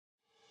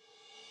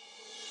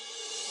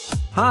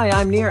Hi,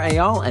 I'm Nir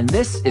Eyal, and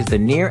this is the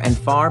Near and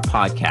Far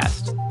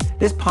podcast.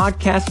 This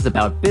podcast is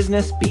about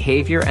business,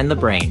 behavior, and the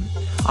brain.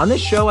 On this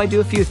show, I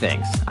do a few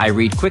things. I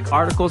read quick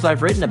articles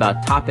I've written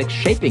about topics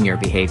shaping your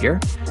behavior.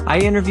 I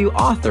interview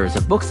authors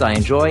of books I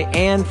enjoy,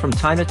 and from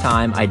time to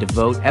time, I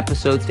devote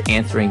episodes to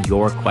answering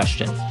your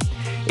questions.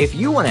 If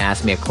you want to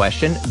ask me a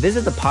question,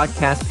 visit the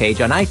podcast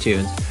page on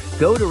iTunes,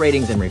 go to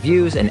ratings and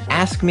reviews, and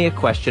ask me a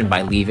question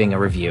by leaving a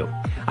review.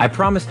 I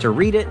promise to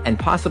read it and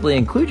possibly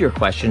include your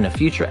question in a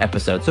future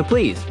episode, so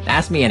please,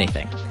 ask me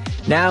anything.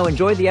 Now,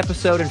 enjoy the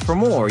episode, and for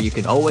more, you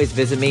can always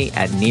visit me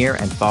at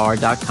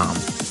nearandfar.com.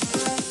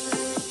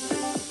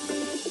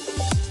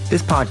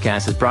 This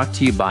podcast is brought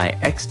to you by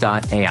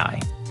X.AI.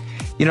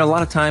 You know, a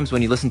lot of times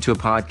when you listen to a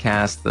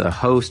podcast, the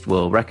host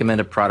will recommend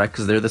a product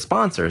because they're the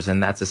sponsors,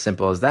 and that's as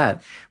simple as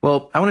that.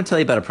 Well, I want to tell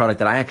you about a product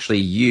that I actually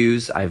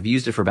use. I've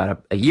used it for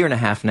about a year and a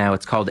half now.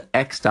 It's called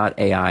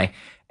X.AI.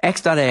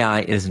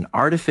 X.AI is an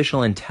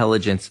artificial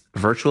intelligence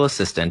virtual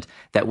assistant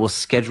that will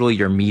schedule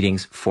your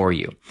meetings for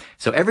you.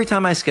 So every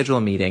time I schedule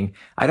a meeting,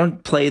 I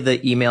don't play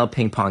the email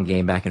ping pong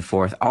game back and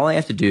forth. All I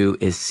have to do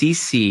is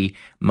CC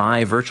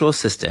my virtual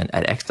assistant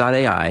at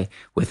X.AI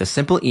with a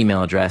simple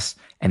email address,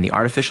 and the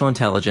artificial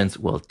intelligence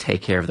will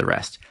take care of the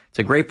rest. It's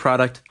a great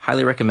product,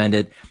 highly recommend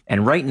it.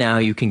 And right now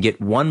you can get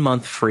 1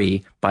 month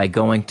free by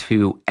going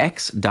to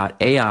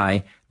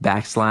X.AI/near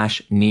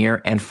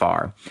and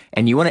far.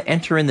 And you want to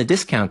enter in the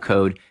discount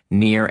code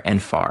near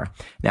and far.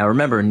 Now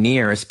remember,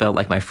 near is spelled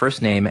like my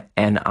first name,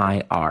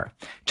 N-I-R.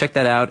 Check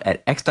that out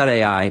at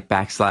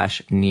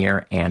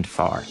X.AI/near and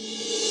far.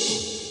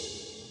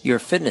 Your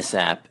fitness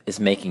app is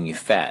making you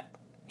fat.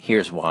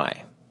 Here's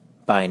why.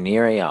 By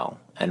Nir Eyal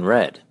and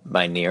read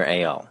by Nir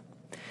Eyal.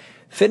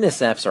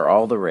 Fitness apps are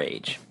all the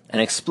rage. An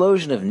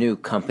explosion of new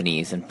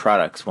companies and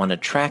products want to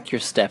track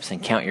your steps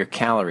and count your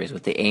calories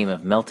with the aim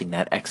of melting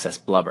that excess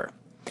blubber.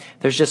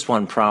 There's just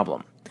one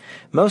problem.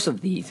 Most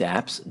of these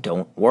apps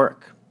don't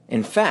work.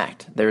 In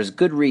fact, there is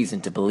good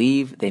reason to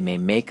believe they may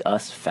make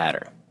us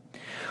fatter.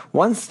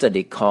 One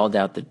study called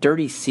out the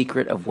dirty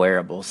secret of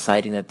wearables,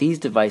 citing that these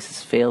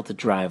devices fail to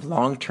drive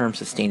long-term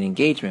sustained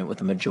engagement with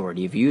the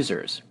majority of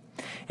users.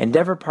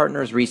 Endeavor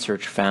Partners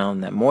research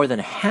found that more than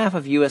half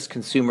of U.S.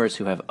 consumers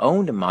who have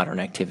owned a modern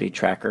activity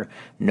tracker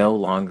no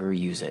longer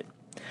use it.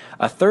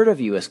 A third of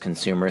U.S.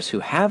 consumers who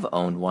have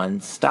owned one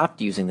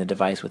stopped using the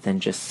device within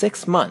just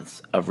 6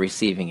 months of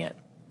receiving it.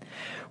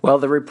 Well,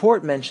 the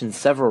report mentions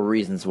several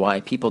reasons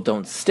why people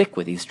don't stick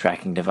with these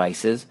tracking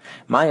devices.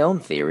 My own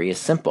theory is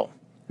simple.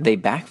 They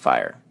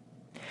backfire.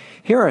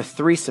 Here are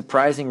 3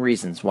 surprising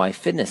reasons why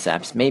fitness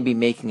apps may be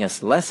making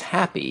us less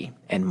happy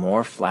and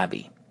more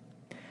flabby.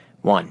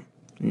 1.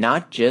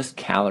 Not just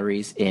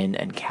calories in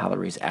and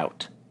calories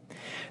out.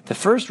 The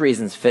first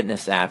reasons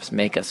fitness apps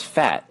make us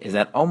fat is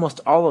that almost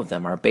all of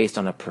them are based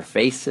on a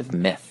pervasive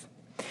myth.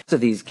 So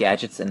these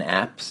gadgets and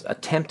apps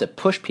attempt to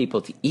push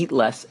people to eat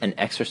less and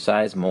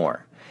exercise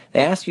more. They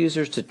ask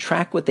users to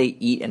track what they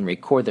eat and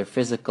record their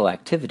physical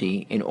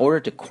activity in order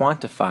to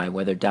quantify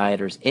whether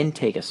dieters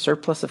intake a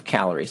surplus of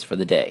calories for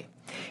the day.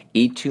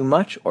 Eat too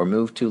much or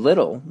move too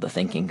little, the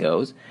thinking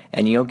goes,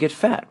 and you'll get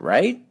fat,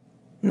 right?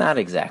 Not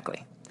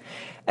exactly.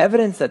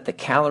 Evidence that the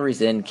calories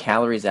in,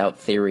 calories out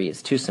theory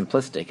is too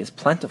simplistic is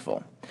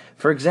plentiful.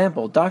 For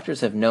example,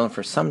 doctors have known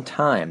for some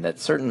time that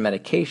certain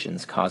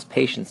medications cause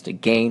patients to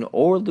gain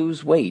or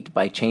lose weight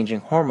by changing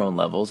hormone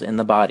levels in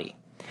the body.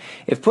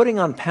 If putting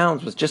on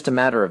pounds was just a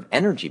matter of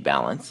energy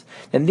balance,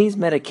 then these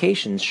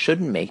medications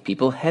shouldn't make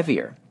people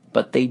heavier,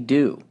 but they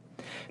do.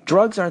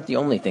 Drugs aren't the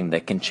only thing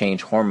that can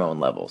change hormone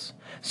levels.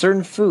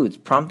 Certain foods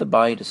prompt the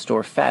body to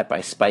store fat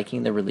by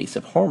spiking the release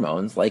of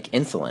hormones like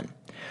insulin.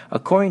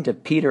 According to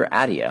Peter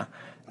Attia,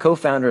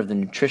 co-founder of the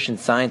Nutrition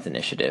Science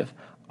Initiative,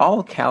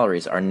 all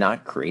calories are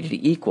not created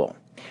equal.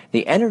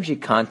 The energy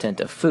content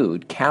of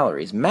food,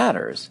 calories,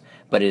 matters,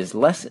 but it is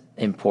less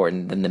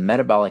important than the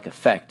metabolic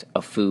effect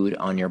of food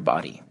on your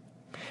body.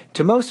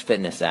 To most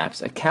fitness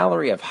apps, a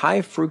calorie of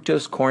high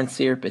fructose corn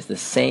syrup is the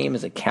same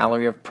as a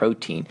calorie of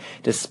protein,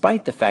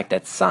 despite the fact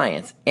that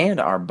science and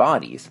our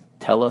bodies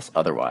tell us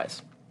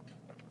otherwise.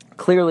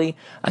 Clearly,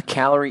 a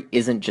calorie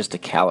isn't just a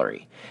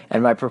calorie,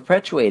 and by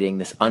perpetuating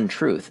this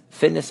untruth,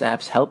 fitness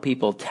apps help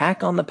people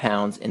tack on the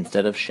pounds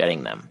instead of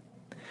shedding them.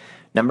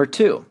 Number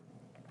 2,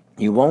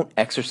 you won't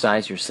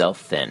exercise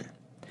yourself thin.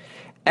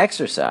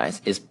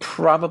 Exercise is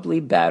probably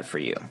bad for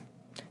you.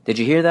 Did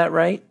you hear that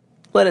right?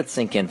 Let it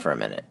sink in for a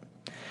minute.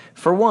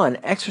 For one,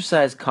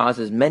 exercise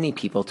causes many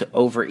people to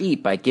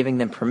overeat by giving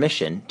them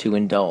permission to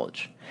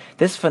indulge.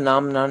 This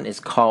phenomenon is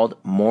called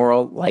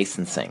moral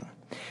licensing.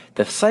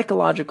 The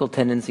psychological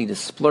tendency to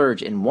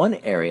splurge in one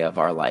area of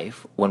our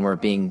life when we're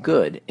being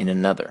good in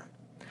another.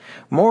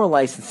 Moral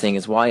licensing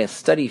is why a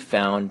study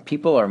found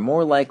people are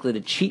more likely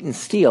to cheat and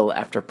steal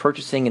after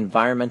purchasing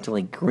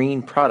environmentally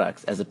green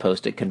products as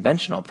opposed to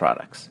conventional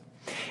products.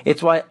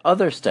 It's why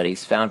other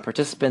studies found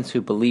participants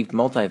who believed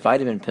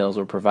multivitamin pills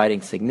were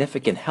providing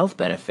significant health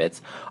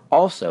benefits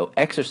also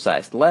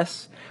exercised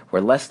less,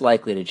 were less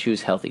likely to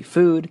choose healthy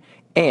food,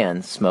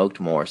 and smoked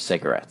more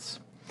cigarettes.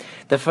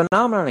 The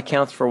phenomenon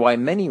accounts for why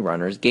many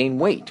runners gain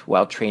weight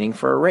while training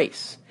for a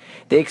race.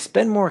 They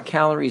expend more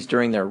calories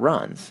during their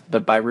runs,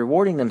 but by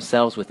rewarding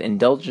themselves with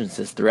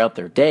indulgences throughout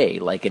their day,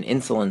 like an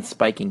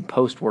insulin-spiking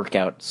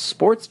post-workout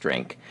sports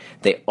drink,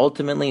 they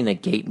ultimately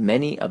negate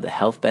many of the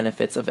health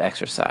benefits of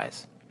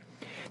exercise.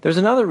 There's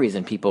another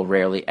reason people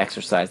rarely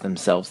exercise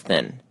themselves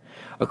thin.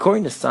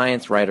 According to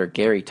science writer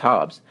Gary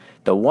Taubes,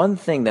 the one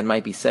thing that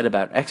might be said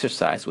about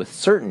exercise with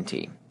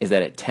certainty is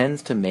that it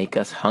tends to make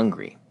us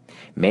hungry.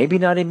 Maybe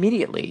not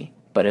immediately,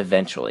 but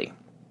eventually.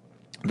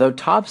 Though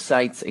Taubes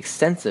cites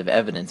extensive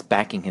evidence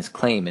backing his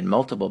claim in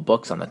multiple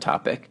books on the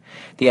topic,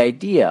 the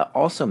idea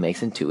also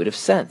makes intuitive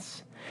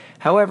sense.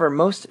 However,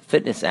 most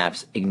fitness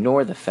apps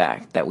ignore the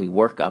fact that we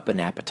work up an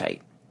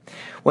appetite.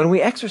 When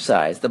we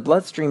exercise, the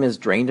bloodstream is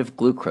drained of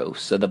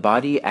glucose, so the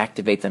body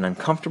activates an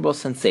uncomfortable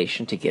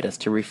sensation to get us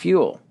to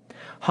refuel.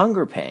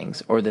 Hunger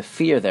pangs, or the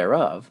fear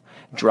thereof,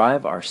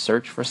 drive our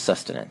search for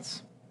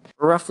sustenance.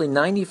 For roughly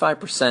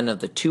 95% of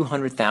the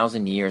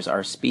 200,000 years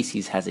our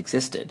species has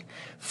existed,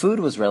 food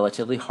was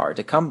relatively hard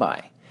to come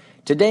by.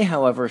 Today,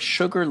 however,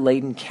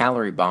 sugar-laden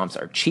calorie bombs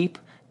are cheap,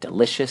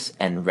 delicious,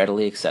 and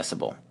readily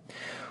accessible.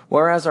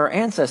 Whereas our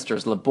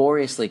ancestors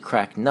laboriously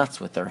cracked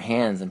nuts with their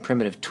hands and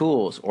primitive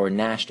tools or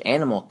gnashed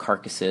animal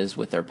carcasses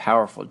with their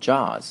powerful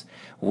jaws,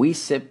 we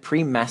sip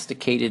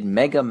pre-masticated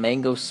mega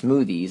mango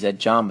smoothies at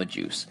Jamba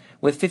Juice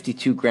with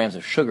 52 grams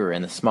of sugar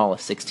in the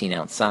smallest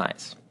 16-ounce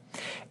size.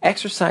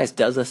 Exercise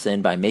does us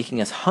in by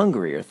making us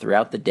hungrier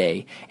throughout the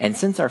day, and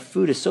since our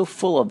food is so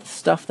full of the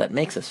stuff that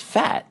makes us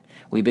fat,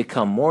 we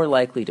become more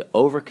likely to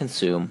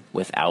overconsume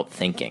without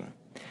thinking.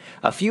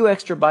 A few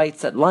extra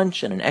bites at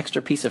lunch and an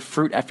extra piece of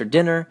fruit after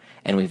dinner,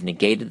 and we've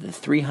negated the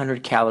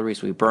 300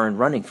 calories we burn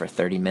running for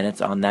 30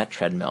 minutes on that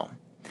treadmill.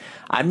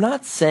 I'm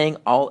not saying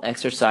all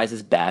exercise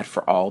is bad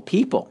for all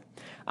people.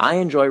 I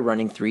enjoy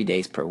running 3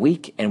 days per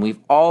week, and we've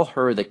all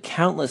heard the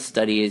countless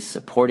studies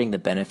supporting the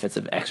benefits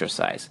of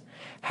exercise.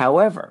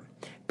 However,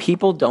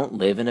 people don't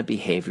live in a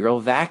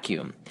behavioral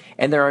vacuum,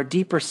 and there are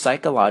deeper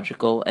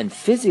psychological and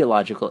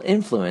physiological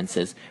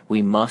influences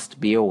we must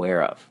be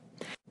aware of.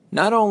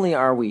 Not only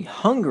are we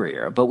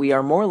hungrier, but we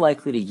are more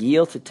likely to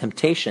yield to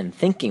temptation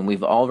thinking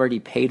we've already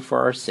paid for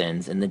our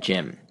sins in the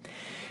gym.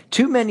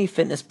 Too many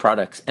fitness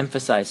products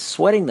emphasize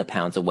sweating the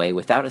pounds away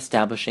without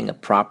establishing a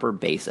proper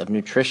base of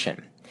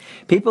nutrition.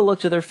 People look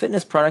to their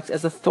fitness products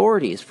as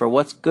authorities for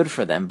what's good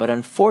for them, but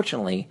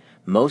unfortunately,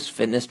 most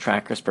fitness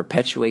trackers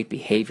perpetuate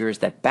behaviors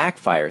that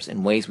backfires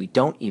in ways we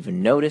don't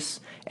even notice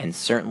and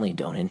certainly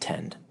don't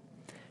intend.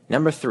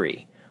 Number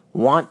 3,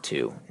 want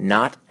to,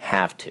 not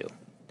have to.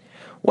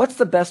 What's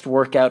the best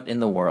workout in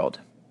the world?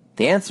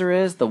 The answer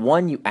is the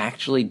one you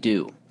actually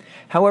do.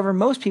 However,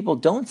 most people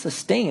don't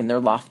sustain their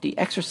lofty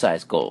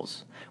exercise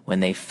goals. When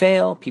they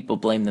fail, people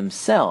blame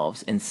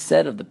themselves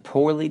instead of the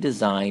poorly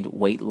designed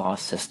weight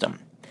loss system.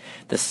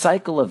 The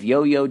cycle of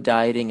yo-yo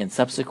dieting and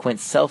subsequent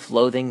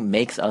self-loathing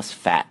makes us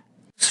fat.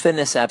 Most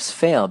fitness apps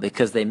fail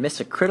because they miss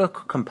a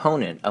critical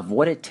component of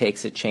what it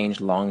takes to change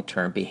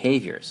long-term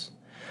behaviors.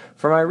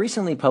 For my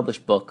recently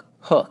published book,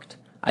 Hooked,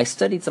 I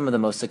studied some of the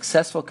most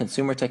successful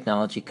consumer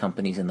technology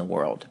companies in the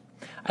world.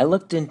 I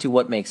looked into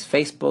what makes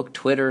Facebook,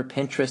 Twitter,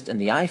 Pinterest,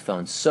 and the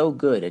iPhone so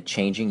good at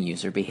changing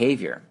user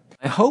behavior.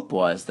 My hope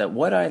was that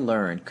what I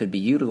learned could be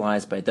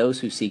utilized by those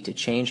who seek to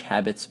change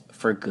habits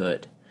for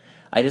good.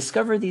 I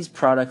discovered these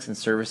products and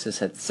services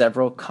had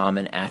several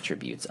common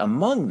attributes,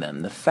 among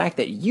them the fact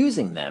that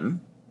using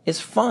them is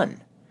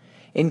fun.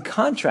 In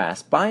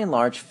contrast, by and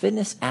large,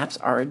 fitness apps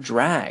are a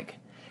drag.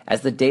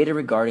 As the data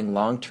regarding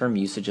long-term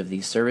usage of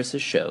these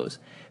services shows,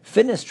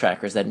 fitness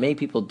trackers that make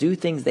people do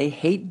things they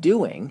hate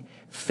doing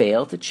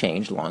fail to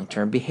change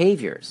long-term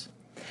behaviors.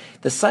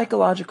 The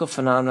psychological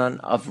phenomenon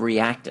of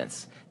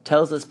reactance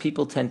tells us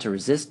people tend to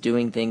resist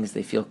doing things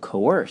they feel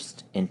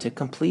coerced into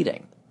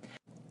completing.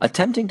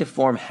 Attempting to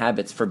form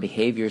habits for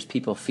behaviors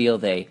people feel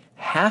they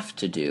have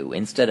to do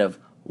instead of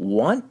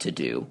want to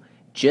do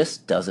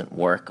just doesn't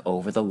work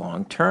over the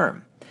long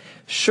term.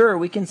 Sure,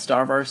 we can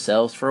starve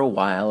ourselves for a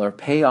while or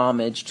pay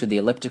homage to the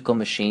elliptical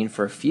machine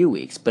for a few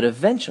weeks, but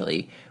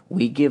eventually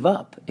we give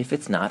up if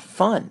it's not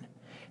fun.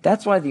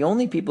 That's why the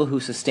only people who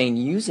sustain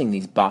using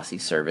these bossy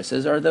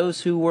services are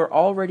those who were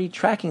already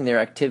tracking their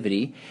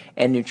activity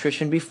and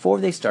nutrition before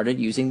they started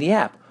using the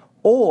app,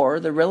 or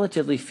the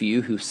relatively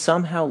few who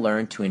somehow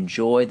learned to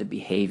enjoy the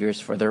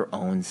behaviors for their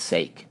own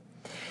sake.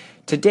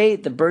 To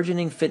date, the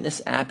burgeoning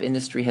fitness app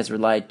industry has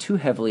relied too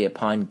heavily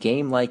upon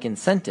game-like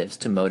incentives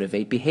to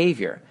motivate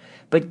behavior,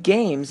 but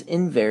games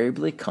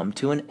invariably come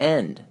to an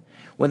end.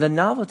 When the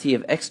novelty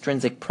of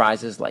extrinsic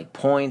prizes like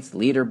points,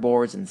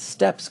 leaderboards, and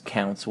steps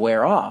counts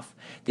wear off,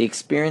 the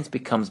experience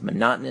becomes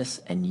monotonous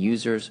and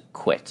users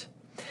quit.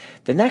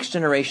 The next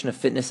generation of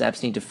fitness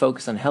apps need to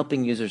focus on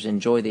helping users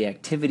enjoy the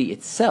activity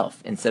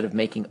itself instead of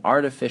making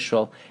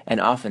artificial and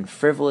often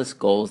frivolous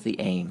goals the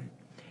aim.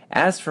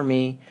 As for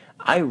me,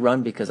 I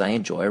run because I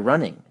enjoy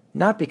running,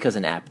 not because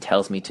an app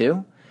tells me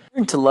to.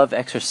 Learn to love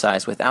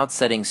exercise without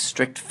setting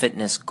strict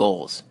fitness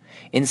goals.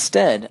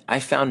 Instead, I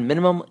found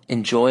minimum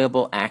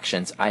enjoyable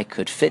actions I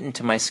could fit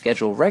into my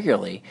schedule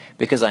regularly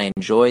because I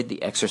enjoyed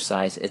the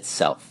exercise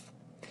itself.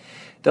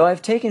 Though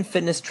I've taken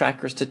fitness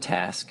trackers to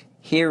task,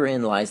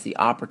 herein lies the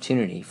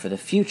opportunity for the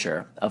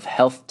future of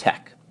health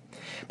tech.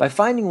 By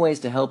finding ways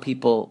to help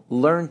people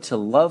learn to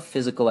love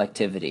physical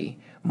activity,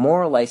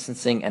 more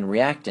licensing and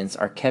reactants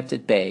are kept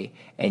at bay,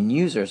 and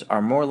users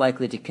are more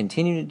likely to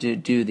continue to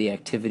do the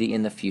activity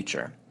in the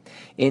future.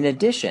 In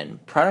addition,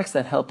 products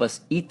that help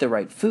us eat the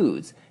right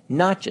foods,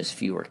 not just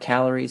fewer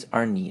calories,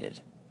 are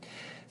needed.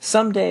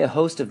 Someday, a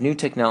host of new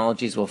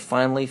technologies will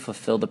finally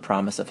fulfill the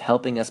promise of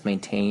helping us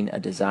maintain a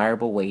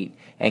desirable weight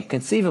and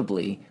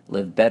conceivably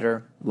live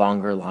better,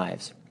 longer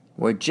lives.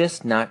 We're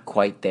just not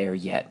quite there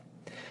yet.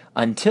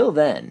 Until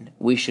then,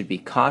 we should be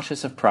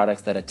cautious of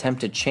products that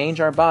attempt to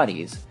change our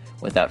bodies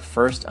without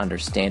first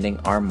understanding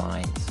our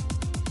minds.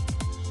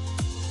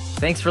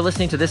 Thanks for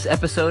listening to this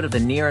episode of the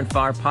Near and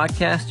Far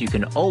podcast. You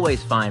can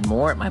always find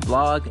more at my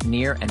blog,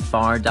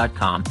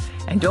 nearandfar.com.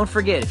 And don't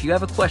forget, if you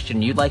have a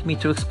question you'd like me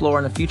to explore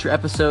in a future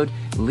episode,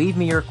 leave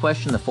me your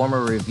question in the form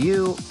of a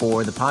review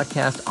for the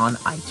podcast on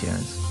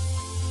iTunes.